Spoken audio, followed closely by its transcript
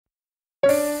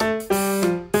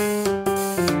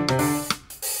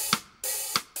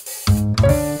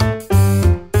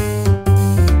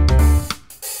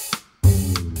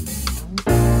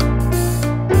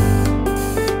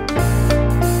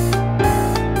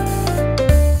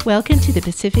Welcome to the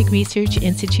Pacific Research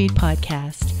Institute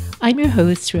podcast. I'm your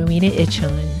host, Rowena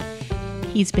Ichon.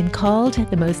 He's been called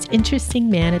the most interesting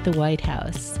man at the White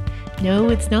House. No,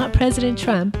 it's not President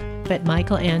Trump, but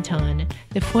Michael Anton,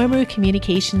 the former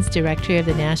communications director of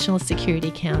the National Security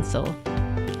Council.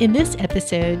 In this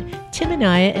episode, Tim and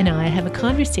I have a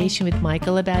conversation with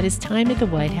Michael about his time at the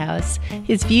White House,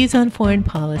 his views on foreign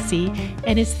policy,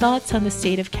 and his thoughts on the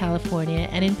state of California,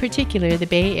 and in particular the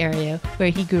Bay Area, where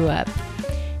he grew up.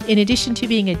 In addition to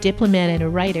being a diplomat and a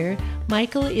writer,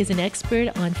 Michael is an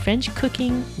expert on French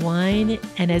cooking, wine,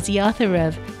 and as the author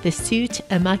of The Suit,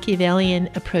 A Machiavellian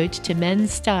Approach to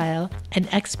Men's Style, an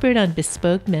expert on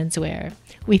bespoke menswear.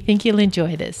 We think you'll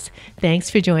enjoy this.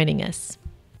 Thanks for joining us.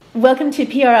 Welcome to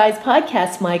PRI's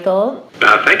podcast, Michael.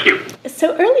 Thank you.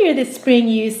 So earlier this spring,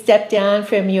 you stepped down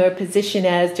from your position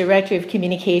as Director of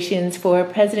Communications for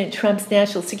President Trump's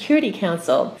National Security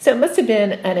Council. So it must have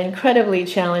been an incredibly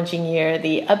challenging year,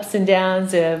 the ups and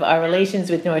downs of our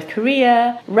relations with North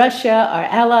Korea, Russia, our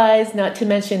allies, not to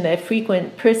mention the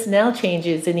frequent personnel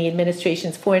changes in the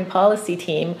administration's foreign policy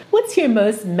team. What's your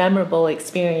most memorable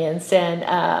experience? And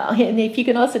if you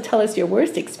can also tell us your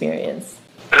worst experience.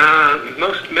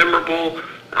 Most memorable,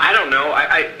 I don't know.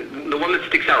 The one that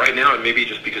sticks out right now, and maybe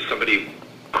just because somebody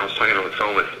I was talking on the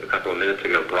phone with a couple of minutes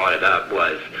ago brought it up,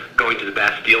 was going to the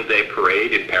Bastille Day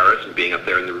parade in Paris and being up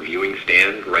there in the reviewing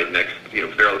stand right next,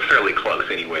 fairly close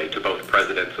anyway to both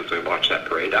presidents as we watched that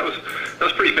parade. That was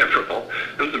pretty memorable.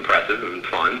 It was impressive and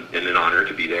fun and an honor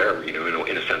to be there,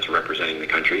 in a sense representing the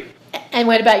country. And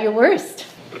what about your worst?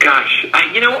 Gosh,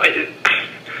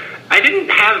 I didn't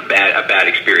have a bad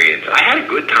experience. I had a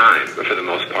good time for the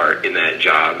most part in that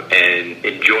job and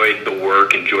enjoyed the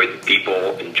work, enjoyed the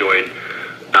people, enjoyed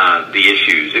the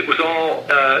issues. It was all,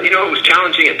 it was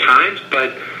challenging at times,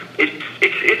 but it's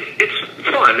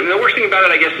fun. I mean, the worst thing about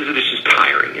it, I guess, is that it's just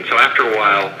tiring. And so after a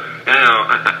while,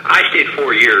 I stayed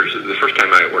 4 years. The first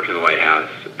time I worked in the White House,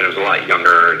 and I was a lot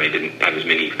younger, and I didn't have as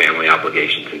many family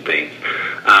obligations and things.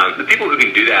 The people who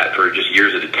can do that for just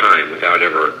years at a time without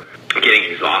ever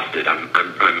getting exhausted, I'm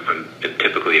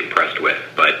typically impressed with.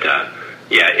 But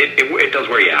it does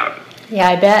wear you out. Yeah,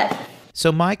 I bet.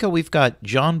 So, Micah, we've got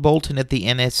John Bolton at the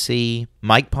NSC,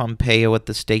 Mike Pompeo at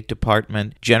the State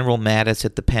Department, General Mattis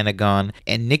at the Pentagon,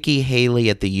 and Nikki Haley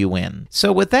at the UN.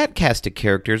 So with that cast of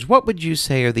characters, what would you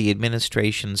say are the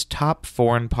administration's top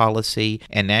foreign policy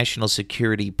and national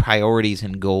security priorities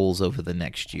and goals over the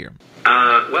next year?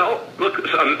 Well, look, a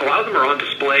lot of them are on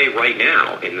display right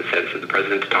now in the sense that the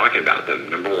president's talking about them.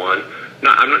 Number one,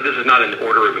 this is not an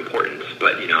order of importance,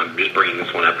 but I'm just bringing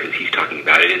this one up because he's talking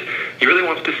about it. Is he really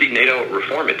wants to see NATO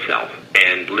reform itself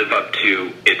and live up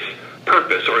to its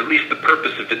purpose, or at least the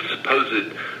purpose of its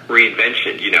supposed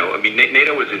reinvention.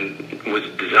 NATO was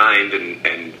designed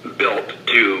and built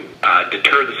to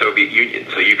deter the Soviet Union.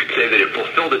 So you could say that it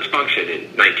fulfilled its function in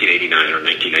 1989 or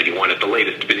 1991 at the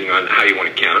latest, depending on how you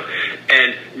want to count.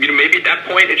 And maybe at that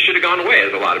point it should have gone away,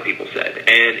 as a lot of people said,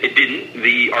 and it didn't.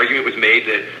 The argument was made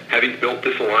that having built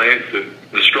this alliance,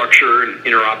 the structure and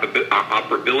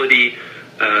interoperability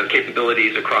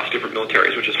capabilities across different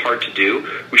militaries, which is hard to do.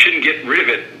 We shouldn't get rid of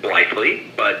it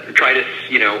blithely, but try to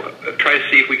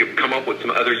see if we could come up with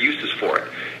some other uses for it.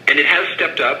 And it has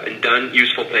stepped up and done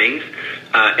useful things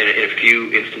in a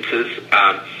few instances.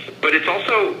 But it's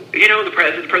also, the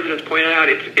president's pointed out,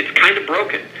 it's kind of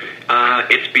broken.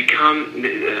 It's become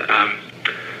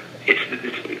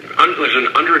there's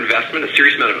an underinvestment, a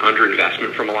serious amount of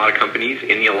underinvestment from a lot of companies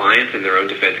in the alliance and their own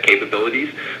defense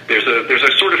capabilities. There's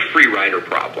a sort of free rider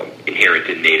problem inherent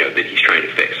in NATO that he's trying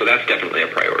to fix. So that's definitely a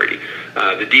priority.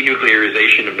 The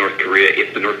denuclearization of North Korea,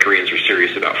 if the North Koreans are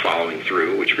serious about following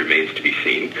through, which remains to be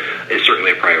seen, is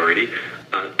certainly a priority.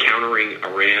 Countering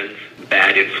Iran's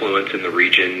bad influence in the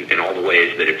region and all the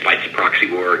ways that it fights a proxy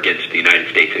war against the United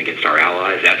States and against our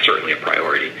allies, that's certainly a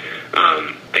priority.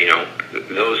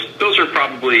 Those are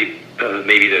probably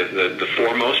maybe the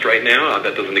foremost right now.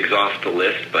 That doesn't exhaust the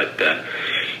list, but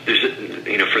there's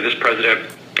for this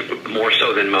president, more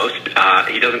so than most,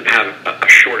 he doesn't have a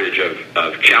shortage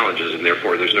of challenges, and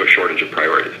therefore there's no shortage of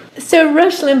priorities. So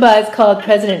Rush Limbaugh has called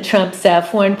President Trump's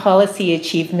foreign policy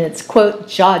achievements, quote,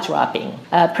 jaw-dropping.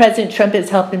 President Trump has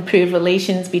helped improve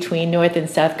relations between North and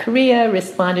South Korea,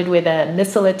 responded with a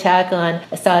missile attack on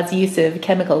Assad's use of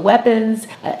chemical weapons,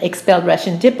 expelled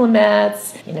Russian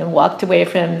diplomats, walked away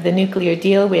from the nuclear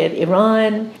deal with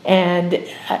Iran, and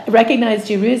recognized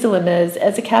Jerusalem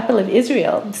as a capital of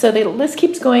Israel. So the list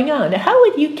keeps going on. How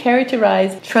would you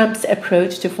characterize Trump's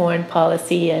approach to foreign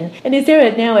policy, and is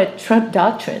there now a Trump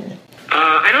doctrine?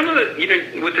 I don't know that,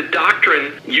 with the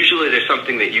doctrine, usually there's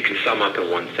something that you can sum up in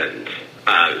one sentence.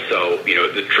 So,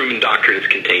 the Truman Doctrine is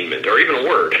containment, or even a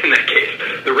word in that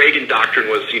case. The Reagan Doctrine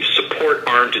was support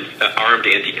armed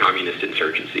anti-communist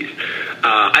insurgencies.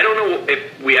 I don't know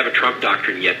if we have a Trump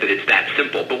doctrine yet that it's that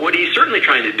simple, but what he's certainly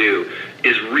trying to do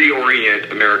is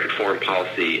reorient American foreign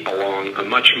policy along a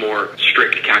much more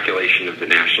strict calculation of the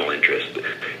national interest.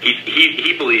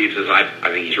 He believes, as I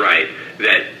think he's right,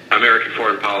 that American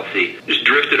foreign policy just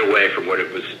drifted away from what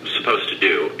it was supposed to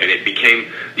do, and it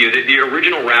became the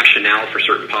original rationale for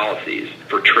certain policies,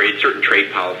 for certain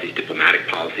trade policies, diplomatic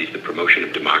policies, the promotion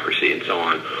of democracy, and so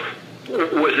on,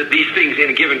 was that these things in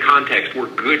a given context were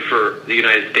good for the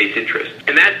United States interest.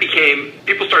 And that became,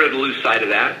 people started to lose sight of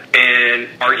that and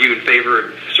argue in favor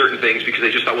of certain things because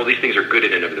they just thought, well, these things are good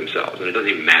in and of themselves, and it doesn't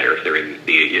even matter if they're in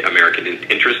the American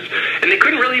interest. And they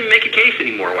couldn't really even make a case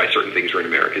anymore why certain things were in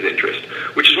America's interest,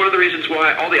 which is one of the reasons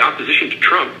why all the opposition to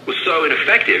Trump was so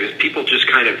ineffective, is people just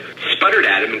kind of sputtered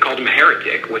at him and called him a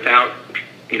heretic without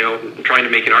trying to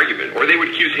make an argument. Or they would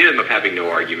accuse him of having no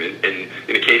argument, and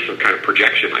in a case of kind of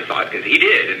projection, I thought, because he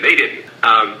did, and they didn't.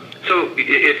 So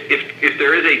if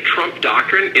there is a Trump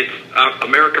doctrine, it's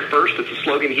America first. It's a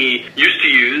slogan he used to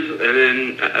use, and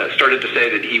then started to say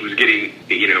that he was getting,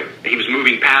 he was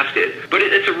moving past it. But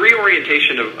it's a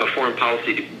reorientation of foreign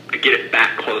policy to get it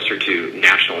back closer to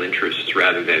national interests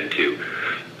rather than to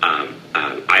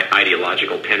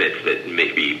ideological tenets that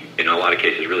maybe, in a lot of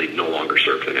cases, really no longer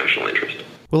serve the national interest.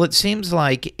 Well, it seems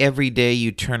like every day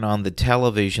you turn on the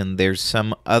television, there's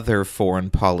some other foreign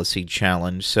policy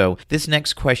challenge. So this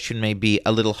next question may be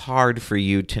a little hard for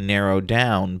you to narrow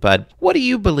down, but what do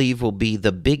you believe will be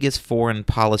the biggest foreign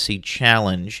policy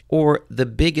challenge or the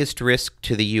biggest risk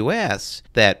to the U.S.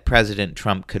 that President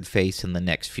Trump could face in the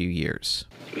next few years?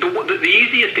 The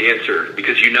easiest answer,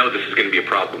 because this is going to be a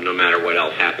problem no matter what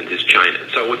else happens, is China.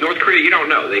 So with North Korea, you don't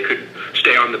know. They could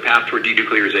stay on the path toward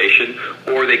denuclearization,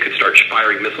 or they could start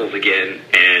firing missiles again,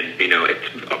 and,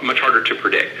 it's much harder to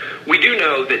predict. We do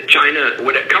know that China,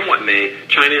 come what may,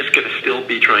 China is going to still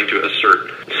be trying to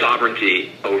assert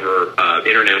sovereignty over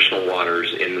international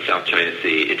waters in the South China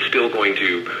Sea. It's still going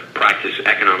to practice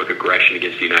economic aggression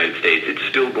against the United States. It's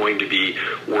still going to be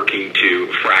working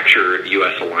to fracture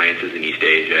U.S. alliances in East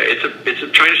Asia.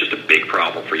 China's just a big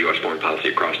problem for U.S. foreign policy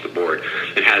across the board.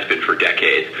 It has been for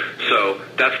decades. So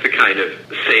that's the kind of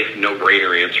safe,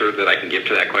 no-brainer answer that I can give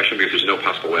to that question, because there's no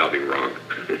possible way I'll be wrong,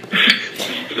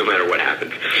 no matter what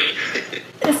happens.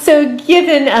 So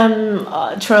given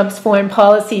Trump's foreign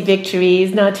policy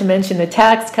victories, not to mention the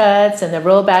tax cuts and the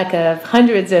rollback of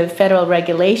hundreds of federal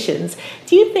regulations,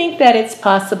 do you think that it's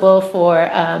possible for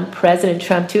President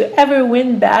Trump to ever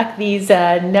win back these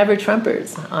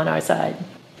never-Trumpers on our side?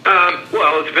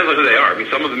 Well, it depends on who they are. I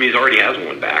mean, some of them he already has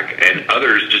won back, and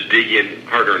others just dig in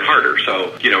harder and harder.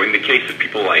 So, in the case of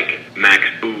people like Max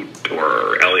Boot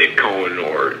or Elliot Cohen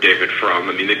or David Frum,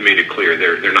 I mean, they've made it clear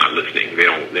they're not listening. They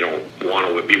don't want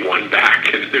to be won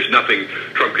back, and there's nothing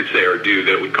Trump could say or do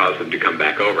that would cause them to come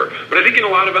back over. But I think in a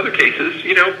lot of other cases,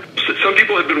 some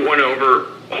people have been won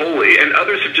over wholly, and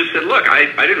others have just said, look, I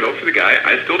didn't vote for the guy.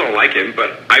 I still don't like him,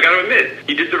 but I got to admit,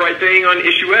 he did the right thing on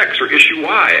issue X or issue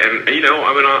Y, and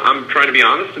I'm trying to be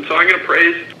honest, and so I'm going to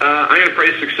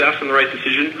praise success and the right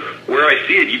decision where I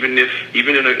see it, even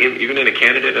in a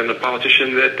candidate and a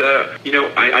politician that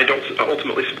I don't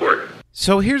ultimately support.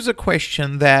 So here's a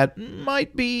question that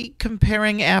might be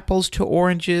comparing apples to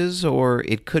oranges, or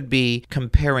it could be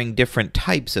comparing different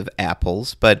types of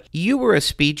apples, but you were a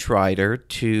speechwriter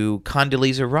to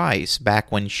Condoleezza Rice back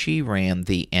when she ran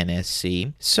the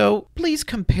NSC. So please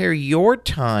compare your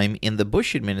time in the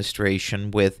Bush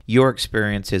administration with your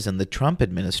experiences in the Trump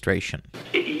administration.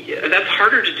 That's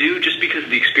harder to do just because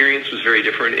the experience was very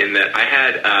different in that I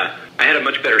had a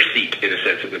much better seat, in a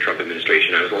sense, in the Trump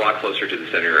administration. I was a lot closer to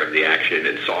the center of the action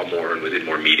and saw more and was in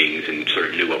more meetings and sort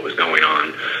of knew what was going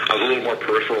on. I was a little more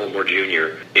peripheral, more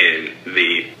junior in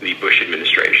the Bush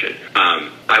administration.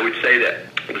 I would say that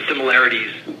the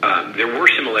similarities, there were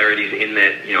similarities in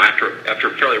that, after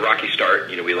a fairly rocky start,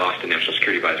 we lost a national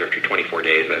security advisor after 24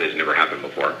 days. That has never happened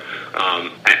before.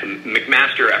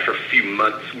 McMaster, after a few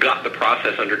months, got the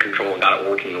process under control and got it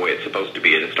working the way it's supposed to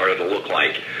be, and it started to look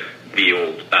like the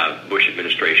old Bush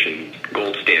administration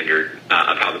gold standard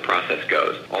of how the process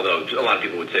goes. Although a lot of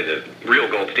people would say the real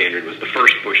gold standard was the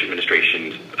first Bush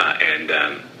administration and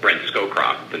Brent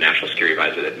Scowcroft, the national security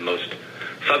advisor that most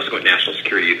subsequent national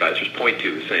security advisors point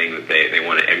to, saying that they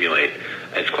want to emulate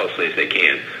as closely as they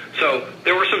can. So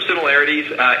there were some similarities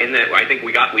in that I think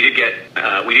we did get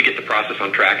the process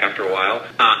on track after a while,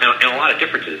 and a lot of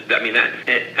differences. I mean that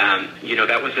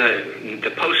was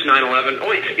the post 9/11.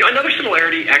 Another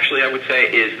similarity, actually, I would say,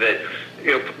 is that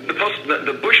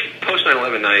the Bush post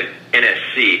 9/11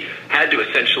 NSC had to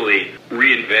essentially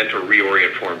reinvent or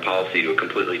reorient foreign policy to a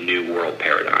completely new world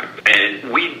paradigm, and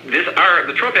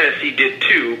the Trump NSC did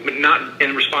too, but not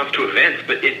in response to events,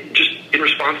 but it just in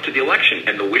response to the election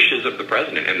and the wishes of the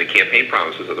president and the campaign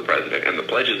promises of the president and the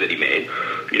pledges that he made.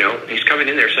 He's coming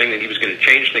in there saying that he was going to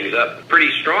change things up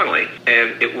pretty strongly,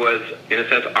 and it was, in a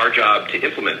sense, our job to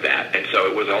implement that. And so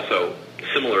it was also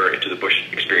similar to the Bush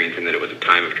experience in that it was a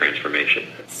time of transformation.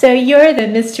 So you're the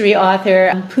mystery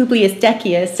author, Publius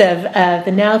Decius, of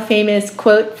the now famous,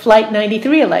 quote, Flight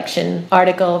 93 election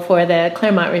article for the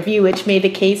Claremont Review, which made the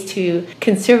case to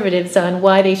conservatives on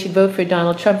why they should vote for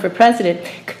Donald Trump for president.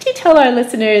 Could you tell our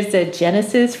listeners the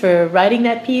genesis for writing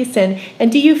that piece,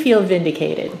 and do you feel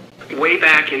vindicated? Way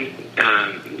back in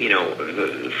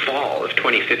the fall of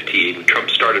 2015, Trump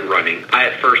started running.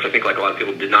 I think like a lot of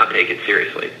people, did not take it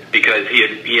seriously because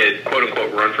he had quote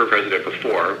unquote run for president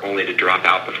before, only to drop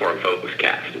out before a vote was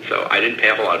cast. And so I didn't pay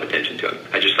a whole lot of attention to him.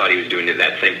 I just thought he was doing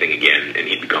that same thing again, and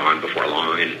he'd be gone before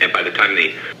long. And by the time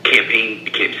the campaign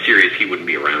became serious, he wouldn't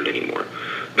be around anymore.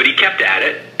 But he kept at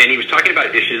it, and he was talking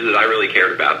about issues that I really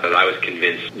cared about, that I was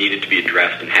convinced needed to be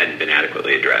addressed and hadn't been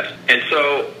adequately addressed. And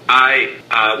so I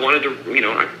wanted to,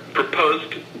 I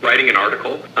proposed writing an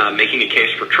article, making a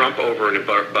case for Trump over and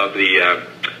above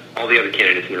all the other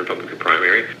candidates in the Republican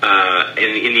primary.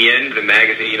 In the end, the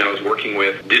magazine I was working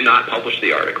with did not publish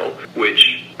the article,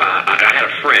 which I had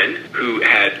a friend who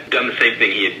had done the same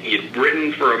thing. He had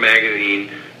written for a magazine,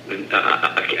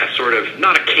 a sort of,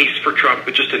 not a case for Trump,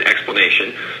 but just an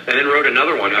explanation, and then wrote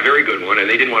another one, a very good one, and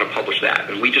they didn't want to publish that.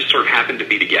 And we just sort of happened to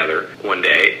be together one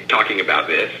day talking about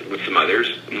this with some others,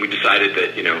 and we decided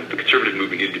that, the conservative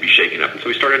movement needed to be shaken up. And so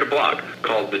we started a blog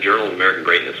called The Journal of American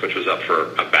Greatness, which was up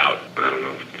for about,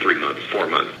 4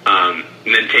 months, and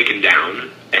then taken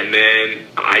down. And then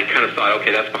I kind of thought,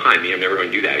 okay, that's behind me. I'm never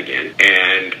going to do that again.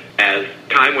 And as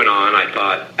time went on, I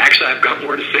thought, actually, I've got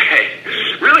more to say.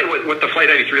 Really, what the Flight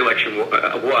 93 election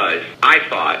was,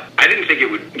 I didn't think it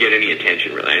would get any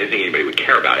attention, really. I didn't think anybody would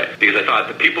care about it, because I thought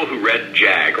the people who read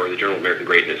JAG, or the Journal of American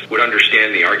Greatness, would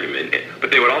understand the argument.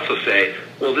 But they would also say,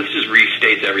 well, this just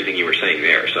restates everything you were saying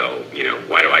there, so,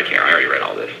 why do I care? I already read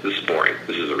all this. This is boring.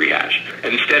 This is a rehash.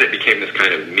 And instead, it became this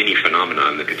kind of mini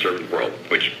phenomenon in the conservative world,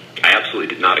 which I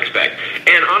absolutely did not expect.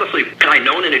 And honestly, had I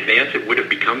known in advance it would have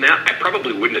become that, I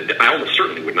probably wouldn't have, I almost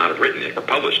certainly would not have written it or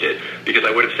published it, because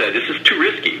I would have said, this is too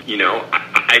risky.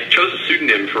 I chose a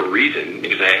pseudonym for a reason,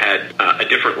 because I had a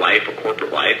different life, a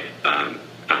corporate life, and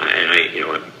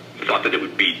I thought that it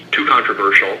would be too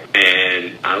controversial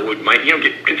and might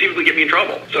conceivably get me in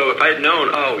trouble. So if I had known,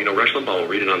 Rush Limbaugh will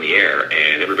read it on the air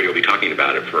and everybody will be talking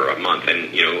about it for a month,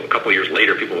 and a couple of years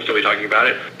later people will still be talking about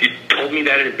it, if you told me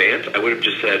that in advance, I would have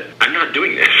just said, I'm not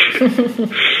doing this.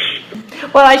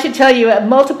 Well, I should tell you,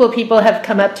 multiple people have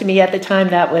come up to me at the time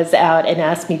that was out and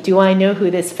asked me, do I know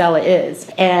who this fella is?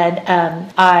 And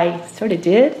I sort of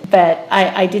did, but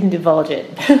I didn't divulge it.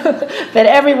 But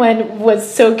everyone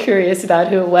was so curious about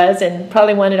who it was and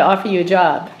probably wanted to offer you a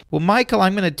job. Well, Michael,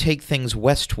 I'm going to take things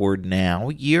westward now.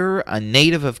 You're a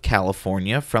native of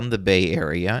California, from the Bay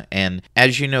Area, and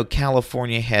as you know,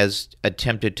 California has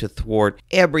attempted to thwart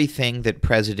everything that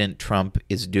President Trump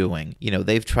is doing.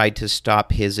 They've tried to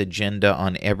stop his agenda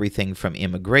on everything from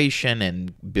immigration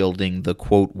and building the,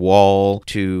 quote, wall,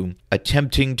 to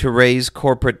attempting to raise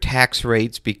corporate tax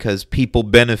rates because people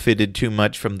benefited too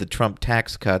much from the Trump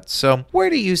tax cuts. So where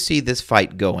do you see this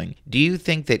fight going? Do you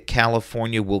think that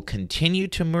California will continue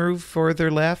to move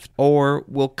further left, or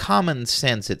will common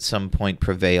sense at some point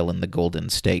prevail in the Golden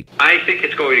State? I think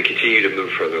it's going to continue to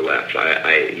move further left.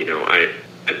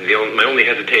 My only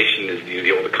hesitation is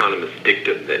the old economist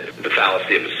dictum, that the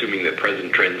fallacy of assuming that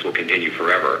present trends will continue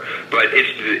forever. But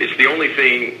it's the only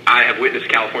thing I have witnessed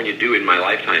California do in my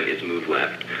lifetime is move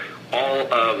left.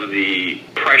 All of the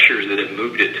pressures that have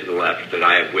moved it to the left that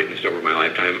I have witnessed over my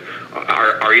lifetime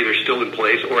are either still in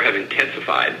place or have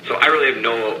intensified. So I really have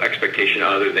no expectation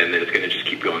other than that it's going to just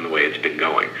keep going the way it's been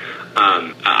going.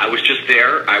 I was just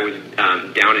there. I was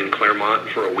down in Claremont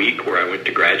for a week where I went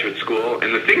to graduate school.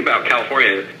 And the thing about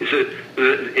California is that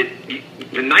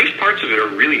the nice parts of it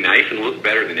are really nice and look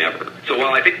better than ever. So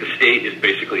while I think the state is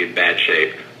basically in bad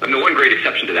shape, the one great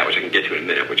exception to that, which I can get to in a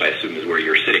minute, which I assume is where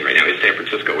you're sitting right now, is San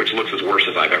Francisco, which looks as worse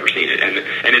as I've ever seen it. And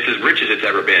it's as rich as it's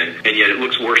ever been, and yet it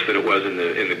looks worse than it was in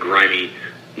the grimy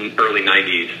early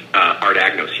 90s Art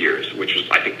Agnos years, which was,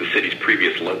 I think, the city's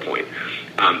previous low point.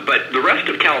 But the rest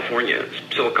of California,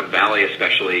 Silicon Valley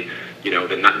especially,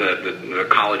 the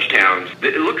college towns,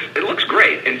 it looks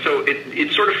great. And so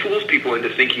it sort of fools people into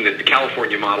thinking that the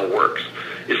California model works.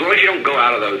 as long as you don't go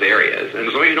out of those areas, and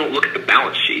as long as you don't look at the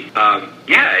balance sheet,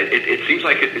 it seems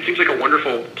like a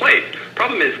wonderful place.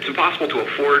 Problem is, it's impossible to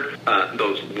afford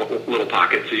those little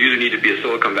pockets. So you either need to be a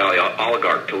Silicon Valley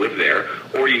oligarch to live there,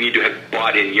 or you need to have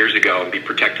bought in years ago and be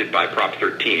protected by Prop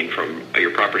 13 from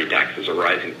your property taxes are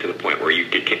rising to the point where you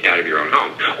get kicked out of your own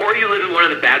home, or you live in one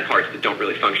of the bad parts that don't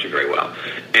really function very well,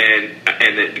 and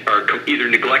that are either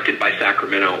neglected by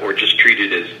Sacramento or just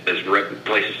treated as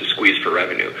places to squeeze for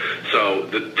revenue. So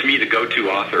to me, the go-to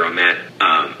author on that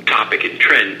topic and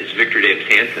trend is Victor Davis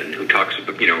Hanson, who talks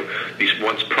about these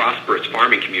once prosperous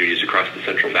farming communities across the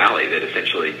Central Valley that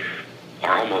essentially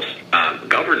are almost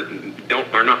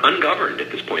are not ungoverned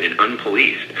at this point and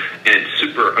unpoliced and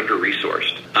super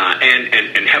under-resourced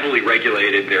and heavily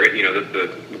regulated.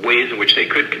 The ways in which they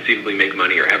could conceivably make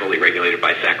money are heavily regulated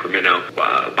by Sacramento,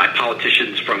 by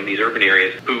politicians from these urban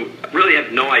areas who really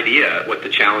have no idea what the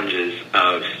challenges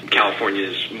of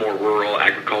California's more rural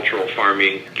agricultural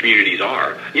farming communities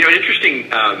are. An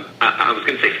interesting, I was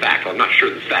going to say fact, well, I'm not sure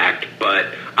the fact, but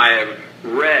I have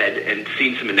read and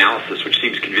seen some analysis which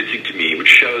seems convincing to me, which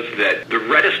shows that the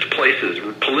reddest places,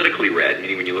 politically red,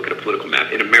 meaning when you look at a political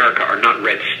map, in America are not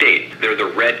red states. They're the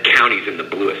red counties in the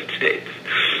bluest states.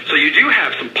 So you do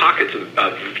have some pockets of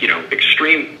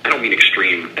extreme, I don't mean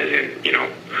extreme as in,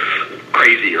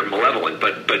 crazy or malevolent,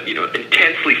 but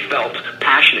intensely felt,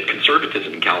 passionate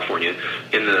conservatism in California,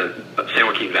 in the San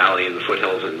Joaquin Valley, in the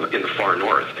foothills, in the far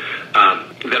north,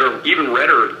 that are even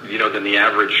redder, than the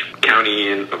average county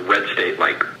in a red state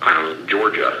like, I don't know,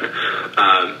 Georgia.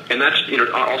 And that's,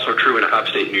 also true in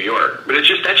upstate New York. But that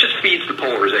just feeds the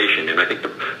polarization. And I think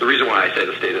the reason why I say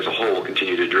the state as a whole will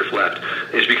continue to drift left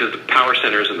is because the power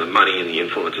centers and the money and the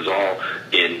influence is all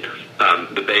in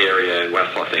the Bay Area and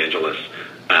West Los Angeles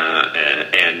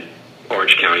and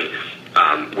Orange County,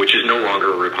 which is no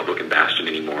longer a Republican bastion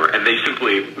anymore. And they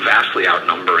simply vastly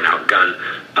outnumber and outgun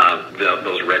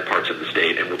those red parts of the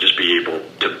state, and will just be able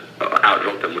to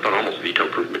outvote them with an almost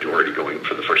veto-proof majority going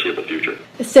for the foreseeable future.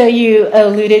 So you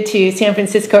alluded to San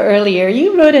Francisco earlier.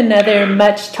 You wrote another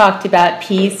much talked about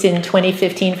piece in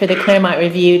 2015 for the Claremont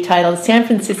Review titled San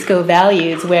Francisco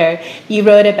Values, where you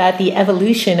wrote about the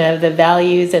evolution of the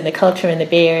values and the culture in the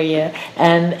Bay Area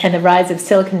and the rise of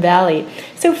Silicon Valley.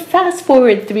 So fast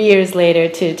forward 3 years later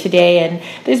to today, and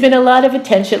there's been a lot of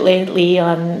attention lately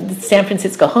on the San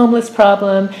Francisco homeless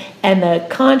problem and the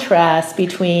contrast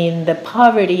between the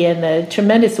poverty and the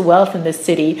tremendous wealth in the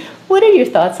city. What are your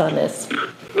thoughts on this?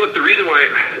 Look, the reason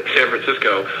why San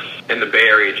Francisco and the Bay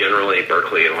Area generally,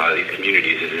 Berkeley and a lot of these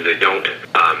communities, is they don't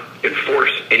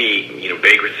enforce any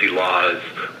vagrancy laws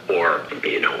or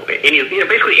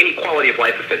basically any quality of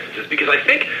life offenses, is because I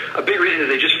think a big reason is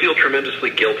they just feel tremendously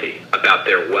guilty about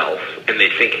their wealth, and they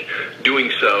think doing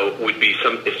so would be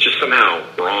it's just somehow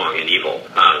wrong and evil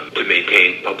to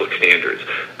maintain public standards.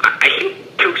 I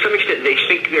think to some extent they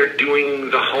think they're doing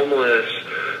the homeless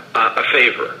a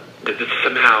favor, that it's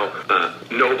somehow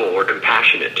noble or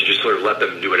compassionate to just sort of let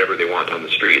them do whatever they want on the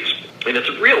streets. And it's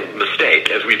a real mistake,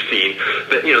 as we've seen,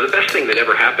 that the best thing that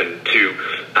ever happened to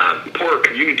poor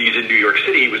communities in New York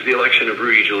City was the election of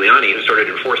Rudy Giuliani, who started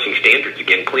enforcing standards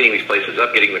again, cleaning these places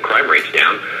up, getting the crime rates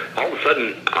down. All of a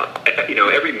sudden,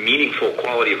 every meaningful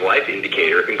quality of life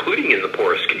indicator, including in the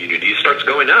poorest communities, starts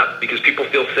going up because people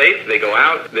feel safe. They go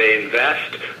out, they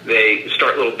invest, they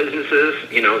start little businesses,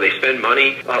 they spend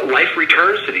money. Life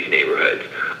returns to these neighborhoods.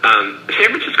 San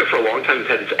Francisco for a long time has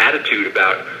had this attitude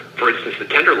about, for instance, the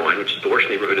Tenderloin, which is the worst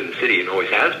neighborhood in the city and always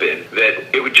has been,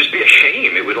 that it would just be a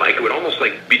shame. It would almost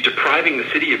be depriving the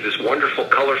city of this wonderful,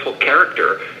 colorful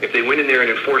character if they went in there and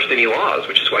enforced any laws,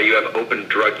 which is why you have open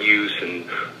drug use and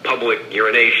public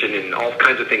urination and all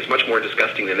kinds of things much more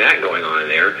disgusting than that going on in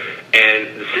there.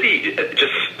 And the city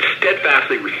just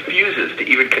steadfastly refuses to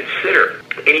even consider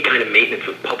any kind of maintenance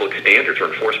of public standards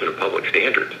or enforcement of public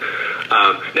standards.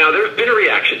 Now, there's been a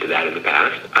reaction to that in the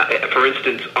past. For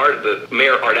instance, the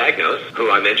Mayor Art Agnos,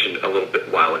 who I mentioned a little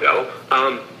bit while ago,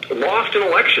 lost an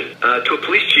election to a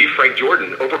police chief, Frank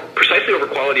Jordan, precisely over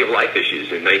quality of life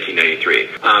issues in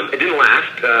 1993. It didn't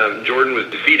last. Jordan was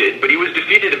defeated, but he was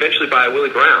defeated eventually by Willie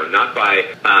Brown, not by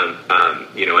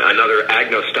another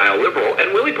Agnos-style liberal.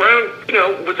 And Willie Brown,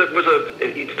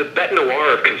 it's the bête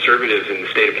noire of conservatives in the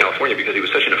state of California because he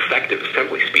was such an effective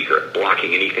assembly speaker at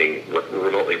blocking anything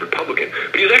remotely Republican.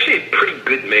 But he was actually a pretty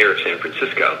good mayor of San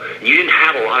Francisco. You didn't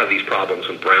have a lot of these problems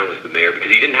when Brown was the mayor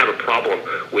because he didn't have a problem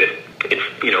with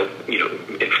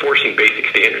enforcing basic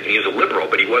standards. And he was a liberal,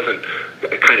 but he wasn't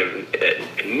kind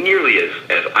of nearly as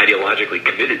ideologically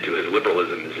committed to his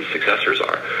liberalism as his successors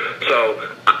are. So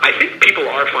I think people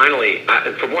are finally,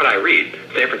 from what I read,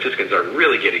 San Franciscans are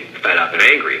really getting fed up and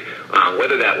angry.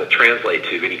 Whether that will translate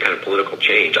to any kind of political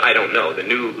change, I don't know. The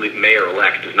new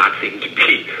mayor-elect does not seem to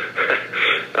be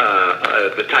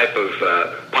the type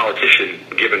of politician,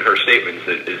 given her statements,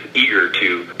 that is eager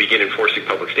to begin enforcing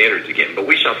public standards again. But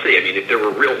we shall see. I mean, if there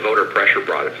were real voter pressure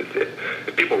brought,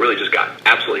 if people really just got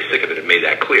absolutely sick of it and made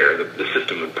that clear, the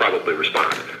system would probably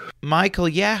respond. Michael,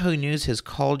 Yahoo News has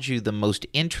called you the most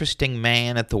interesting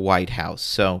man at the White House,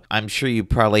 so I'm sure you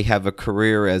probably have a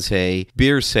career as a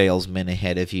beer salesman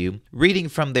ahead of you. Reading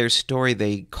from their story,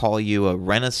 they call you a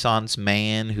Renaissance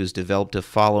man who's developed a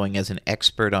following as an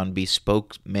expert on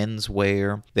bespoke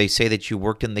menswear. They say that you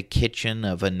worked in the kitchen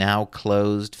of a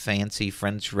now-closed fancy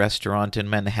French restaurant in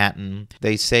Manhattan.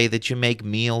 They say that you make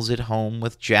meals at home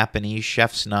with Japanese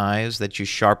chef's knives that you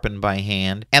sharpen by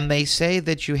hand. And they say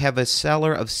that you have a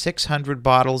cellar of 600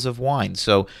 bottles of wine,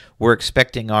 so we're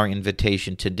expecting our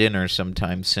invitation to dinner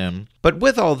sometime soon. But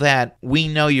with all that, we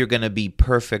know you're going to be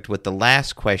perfect with the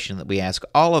last question that we ask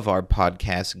all of our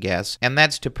podcast guests, and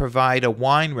that's to provide a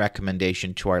wine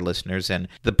recommendation to our listeners. And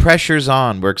the pressure's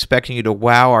on. We're expecting you to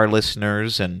wow our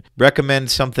listeners and recommend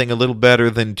something a little better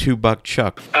than $2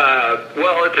 Chuck.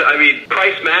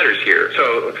 Price matters here.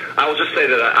 So I will just say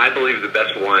that I believe the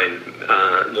best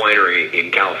winery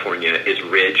in California is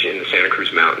Ridge in the Santa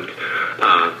Cruz Mountains.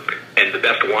 And the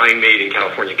best wine made in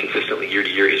California consistently year to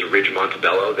year is Ridge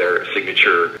Montebello, their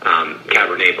signature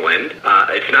Cabernet blend.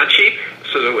 It's not cheap,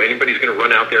 so anybody's going to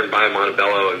run out there and buy a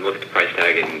Montebello and look at the price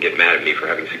tag and get mad at me for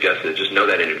having suggested it. Just know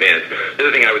that in advance. The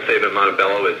other thing I would say about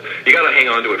Montebello is you got to hang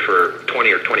on to it for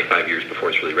 20 or 25 years before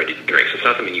it's really ready to drink. So it's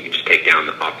not something you can just take down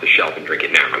off the shelf and drink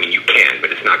it now. I mean, you can,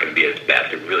 but it's not going to be its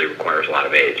best. It really requires a lot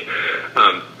of age.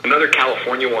 Another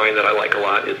California wine that I like a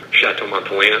lot is Chateau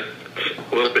Montelena. It's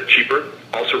a little bit cheaper,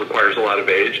 also requires a lot of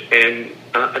age. And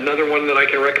another one that I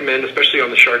can recommend, especially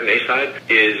on the Chardonnay side,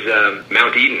 is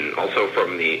Mount Eden, also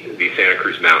from the Santa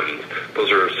Cruz Mountains.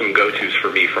 Those are some go-tos for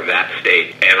me from that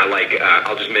state. And I like,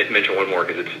 I'll just mention one more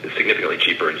because it's significantly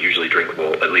cheaper and usually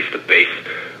drinkable, at least the base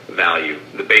value,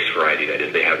 the base variety, that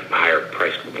is. They have higher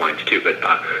priced wines too. But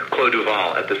Clos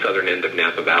Duval at the southern end of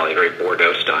Napa Valley, very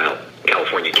Bordeaux-style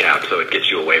California cab, so it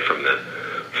gets you away from the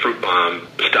fruit bomb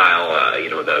style,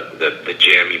 the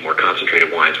jammy, more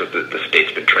concentrated wines. With the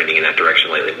state's been trending in that direction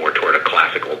lately, more toward a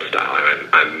classic old style.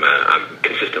 I'm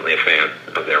consistently a fan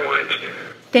of their wines.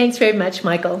 Thanks very much,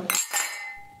 Michael.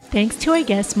 Thanks to our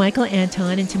guest, Michael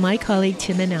Anton, and to my colleague,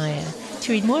 Tim Anaya.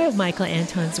 To read more of Michael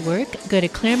Anton's work, go to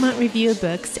Claremont Review of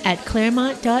Books at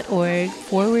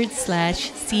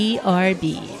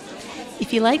claremont.org/CRB.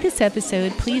 If you like this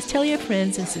episode, please tell your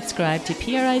friends and subscribe to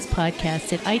PRI's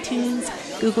podcast at iTunes,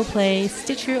 Google Play,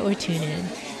 Stitcher, or TuneIn.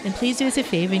 And please do us a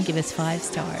favor and give us 5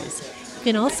 stars. You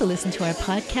can also listen to our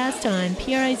podcast on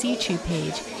PRI's YouTube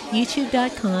page,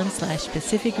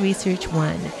 youtube.com/Pacific Research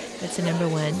 1. That's the number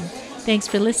 1. Thanks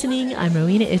for listening. I'm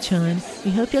Rowena Ichon.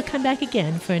 We hope you'll come back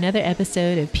again for another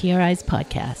episode of PRI's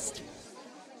podcast.